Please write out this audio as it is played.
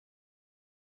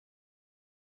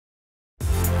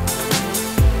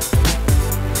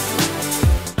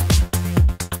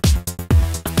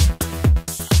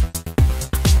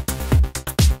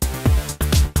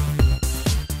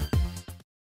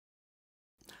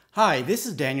Hi, this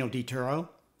is Daniel DiTuro.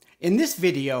 In this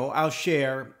video, I'll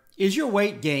share, is your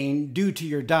weight gain due to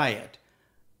your diet?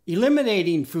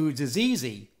 Eliminating foods is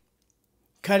easy.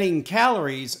 Cutting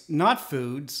calories, not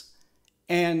foods,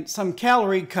 and some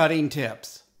calorie cutting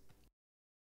tips.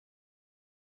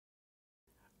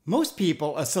 Most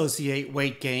people associate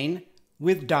weight gain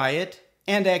with diet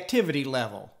and activity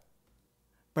level.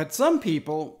 But some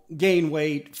people gain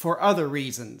weight for other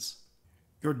reasons.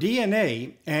 Your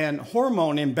DNA and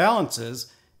hormone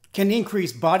imbalances can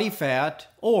increase body fat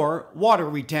or water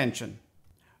retention.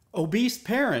 Obese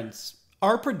parents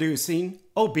are producing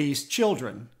obese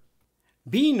children.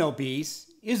 Being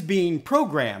obese is being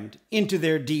programmed into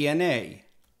their DNA.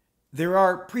 There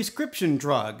are prescription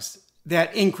drugs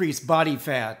that increase body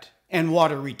fat and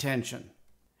water retention.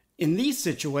 In these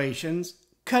situations,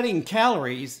 cutting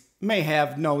calories may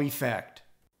have no effect.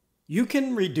 You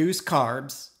can reduce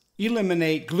carbs,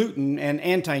 eliminate gluten and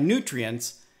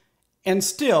anti-nutrients, and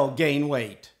still gain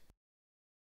weight.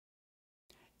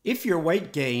 If your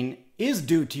weight gain is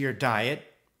due to your diet,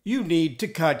 you need to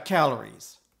cut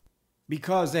calories.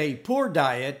 Because a poor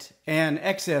diet and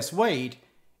excess weight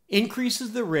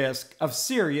increases the risk of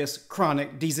serious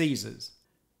chronic diseases.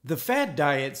 The fad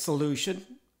diet solution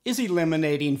is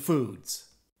eliminating foods.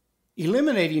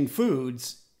 Eliminating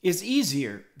foods is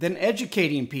easier than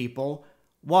educating people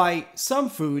why some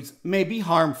foods may be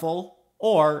harmful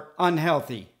or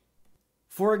unhealthy.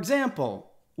 For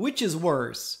example, which is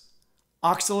worse,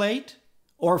 oxalate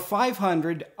or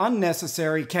 500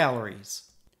 unnecessary calories?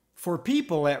 For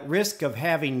people at risk of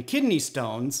having kidney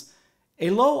stones,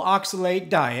 a low oxalate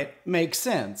diet makes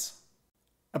sense.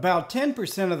 About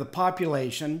 10% of the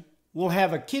population will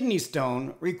have a kidney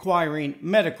stone requiring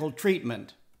medical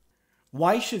treatment.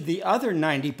 Why should the other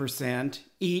 90%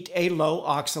 eat a low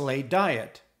oxalate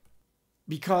diet?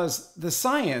 Because the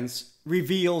science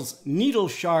reveals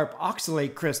needle-sharp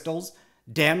oxalate crystals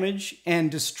damage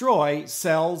and destroy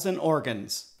cells and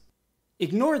organs.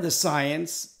 Ignore the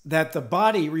science that the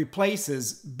body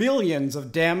replaces billions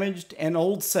of damaged and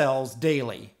old cells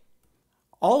daily.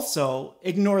 Also,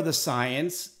 ignore the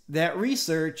science that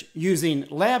research using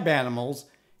lab animals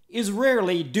is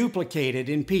rarely duplicated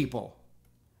in people.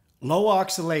 Low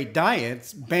oxalate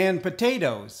diets ban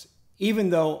potatoes,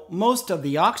 even though most of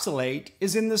the oxalate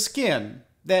is in the skin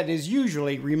that is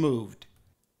usually removed.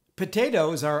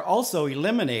 Potatoes are also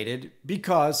eliminated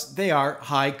because they are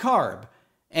high carb,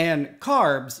 and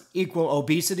carbs equal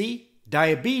obesity,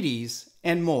 diabetes,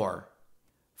 and more.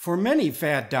 For many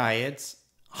fad diets,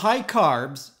 high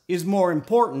carbs is more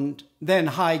important than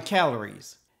high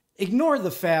calories. Ignore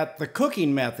the fact the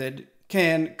cooking method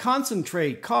can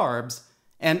concentrate carbs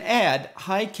and add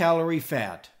high-calorie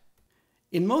fat.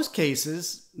 In most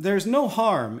cases, there's no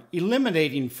harm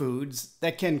eliminating foods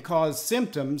that can cause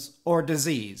symptoms or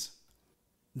disease.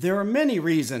 There are many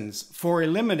reasons for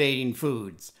eliminating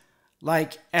foods,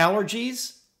 like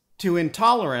allergies, to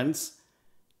intolerance,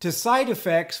 to side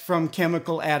effects from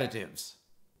chemical additives.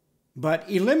 But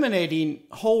eliminating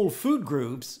whole food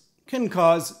groups can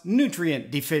cause nutrient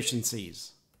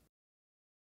deficiencies.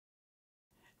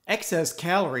 Excess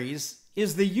calories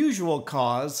is the usual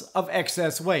cause of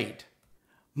excess weight.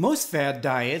 Most fad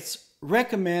diets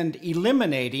recommend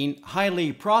eliminating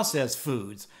highly processed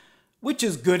foods, which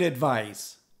is good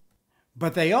advice.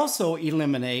 But they also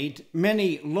eliminate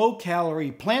many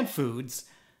low-calorie plant foods,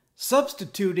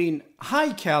 substituting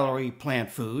high-calorie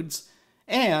plant foods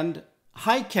and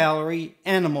high-calorie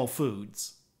animal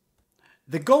foods.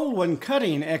 The goal when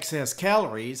cutting excess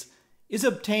calories is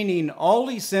obtaining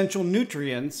all essential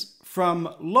nutrients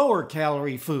from lower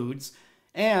calorie foods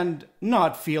and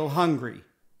not feel hungry.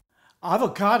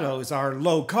 Avocados are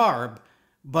low carb,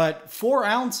 but 4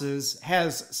 ounces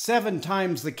has 7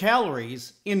 times the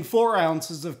calories in 4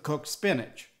 ounces of cooked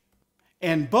spinach.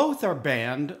 And both are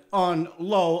banned on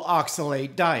low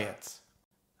oxalate diets.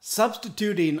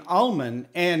 Substituting almond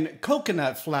and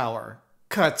coconut flour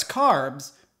cuts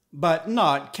carbs, but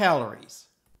not calories.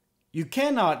 You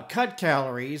cannot cut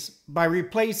calories by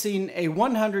replacing a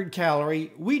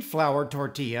 100-calorie wheat flour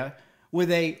tortilla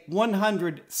with a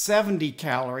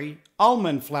 170-calorie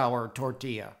almond flour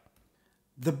tortilla.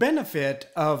 The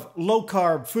benefit of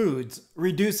low-carb foods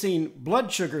reducing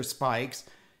blood sugar spikes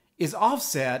is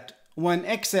offset when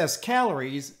excess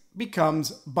calories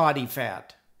becomes body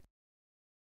fat.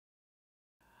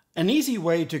 An easy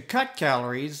way to cut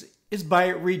calories is by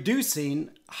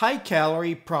reducing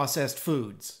high-calorie processed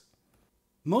foods.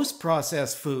 Most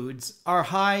processed foods are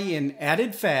high in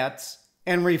added fats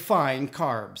and refined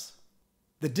carbs.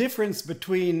 The difference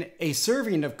between a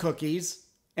serving of cookies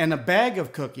and a bag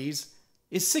of cookies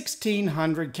is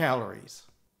 1,600 calories.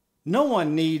 No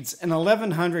one needs an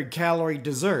 1100 calorie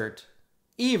dessert,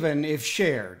 even if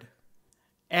shared.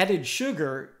 Added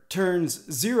sugar turns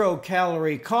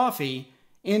 0-calorie coffee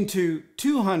into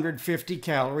 250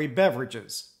 calorie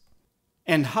beverages.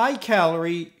 And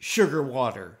high-calorie sugar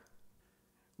water.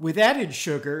 With added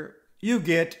sugar, you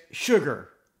get sugar.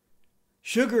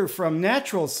 Sugar from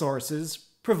natural sources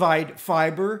provide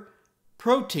fiber,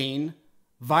 protein,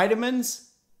 vitamins,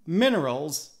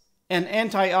 minerals, and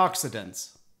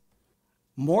antioxidants.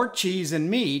 More cheese and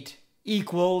meat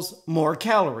equals more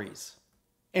calories.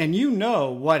 And you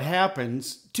know what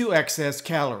happens to excess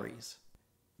calories.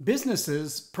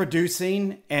 Businesses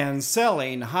producing and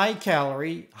selling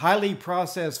high-calorie, highly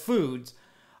processed foods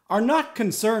are not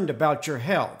concerned about your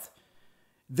health.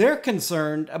 They're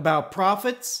concerned about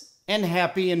profits and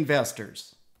happy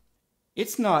investors.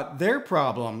 It's not their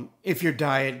problem if your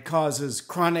diet causes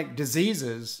chronic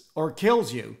diseases or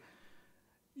kills you.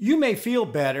 You may feel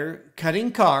better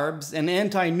cutting carbs and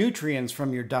anti-nutrients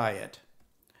from your diet.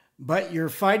 But you're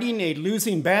fighting a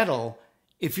losing battle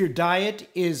if your diet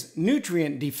is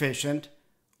nutrient deficient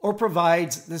or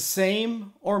provides the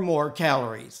same or more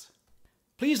calories.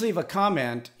 Please leave a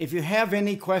comment if you have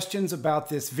any questions about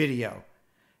this video.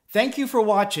 Thank you for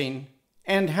watching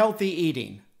and healthy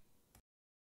eating.